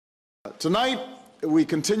Tonight, we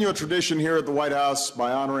continue a tradition here at the White House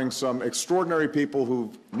by honoring some extraordinary people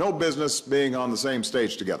who've no business being on the same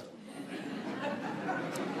stage together.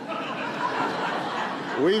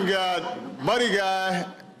 We've got Buddy Guy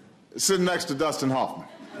sitting next to Dustin Hoffman.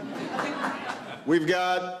 We've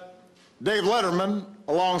got Dave Letterman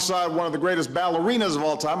alongside one of the greatest ballerinas of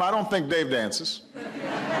all time. I don't think Dave dances.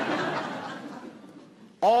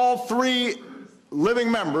 All three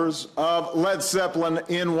living members of Led Zeppelin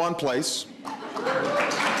in one place.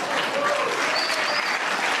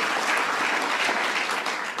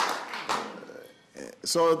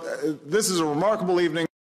 So this is a remarkable evening.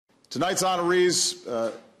 Tonight's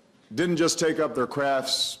honorees didn't just take up their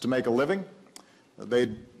crafts to make a living. They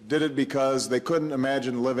did it because they couldn't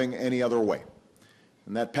imagine living any other way.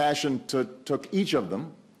 And that passion took each of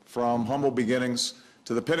them from humble beginnings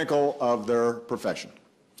to the pinnacle of their profession.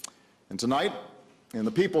 And tonight, in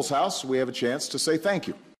the People's House, we have a chance to say thank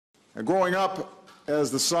you. Now, growing up as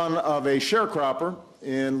the son of a sharecropper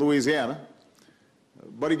in Louisiana,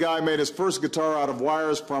 Buddy Guy made his first guitar out of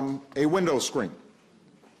wires from a window screen.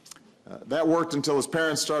 That worked until his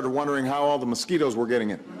parents started wondering how all the mosquitoes were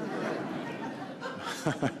getting in.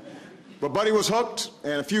 But Buddy was hooked,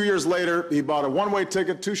 and a few years later, he bought a one-way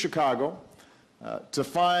ticket to Chicago to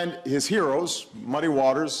find his heroes, Muddy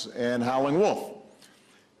Waters and Howlin' Wolf.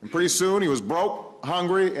 And pretty soon, he was broke,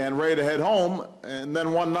 hungry, and ready to head home. And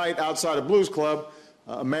then one night outside a blues club,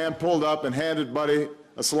 a man pulled up and handed Buddy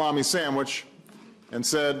a salami sandwich and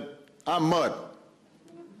said, "I'm Mud,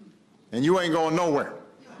 and you ain't going nowhere."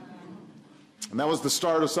 And that was the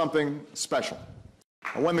start of something special.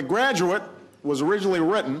 And when The Graduate was originally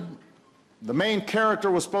written, the main character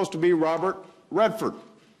was supposed to be Robert Redford,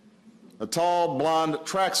 a tall, blonde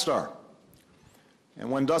track star. And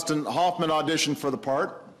when Dustin Hoffman auditioned for the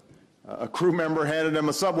part, a crew member handed him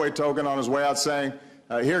a subway token on his way out saying,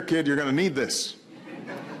 "Here, kid, you're going to need this."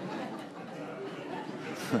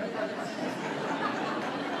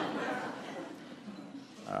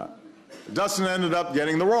 Dustin ended up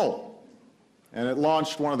getting the role, and it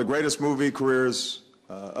launched one of the greatest movie careers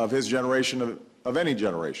of his generation, of any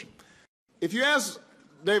generation. If you ask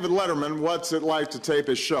David Letterman what's it like to tape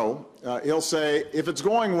his show, he'll say, if it's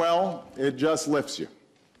going well, it just lifts you.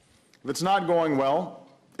 If it's not going well,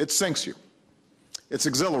 it sinks you. It's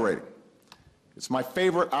exhilarating. It's my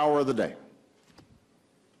favorite hour of the day.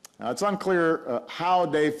 Now, it's unclear how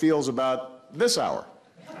Dave feels about this hour.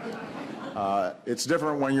 It's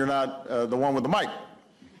different when you're not the one with the mic,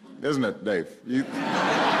 isn't it, Dave? You're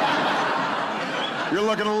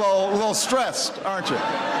looking a little stressed, aren't you?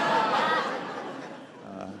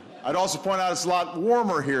 I'd also point out it's a lot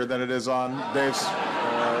warmer here than it is on Dave's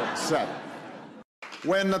set.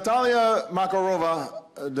 When Natalia Makarova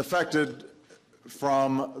defected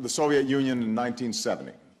from the Soviet Union in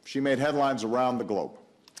 1970, she made headlines around the globe.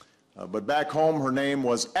 But back home, her name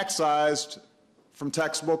was excised from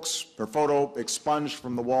textbooks, her photo expunged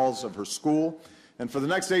from the walls of her school, and for the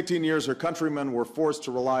next 18 years, her countrymen were forced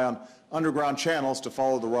to rely on underground channels to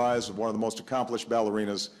follow the rise of one of the most accomplished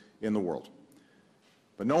ballerinas in the world.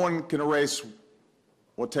 But no one can erase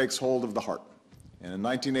what takes hold of the heart. And in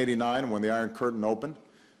 1989, when the Iron Curtain opened,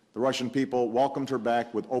 the Russian people welcomed her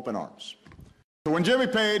back with open arms. So when Jimmy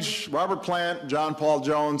Page, Robert Plant, John Paul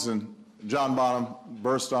Jones, and John Bonham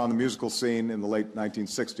burst on the musical scene in the late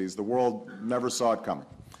 1960s, the world never saw it coming.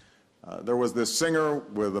 There was this singer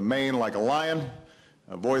with a mane like a lion,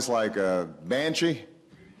 a voice like a banshee,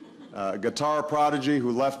 a guitar prodigy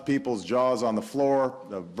who left people's jaws on the floor,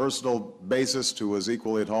 a versatile bassist who was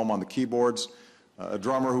equally at home on the keyboards, a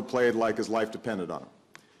drummer who played like his life depended on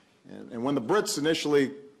it. And when the Brits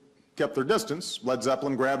initially kept their distance, Led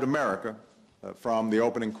Zeppelin grabbed America from the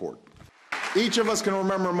opening chord. Each of us can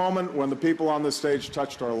remember a moment when the people on this stage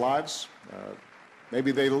touched our lives.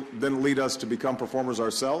 Maybe they didn't lead us to become performers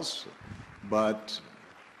ourselves, but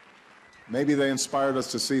maybe they inspired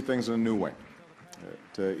us to see things in a new way,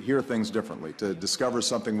 to hear things differently, to discover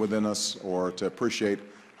something within us, or to appreciate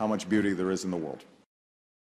how much beauty there is in the world.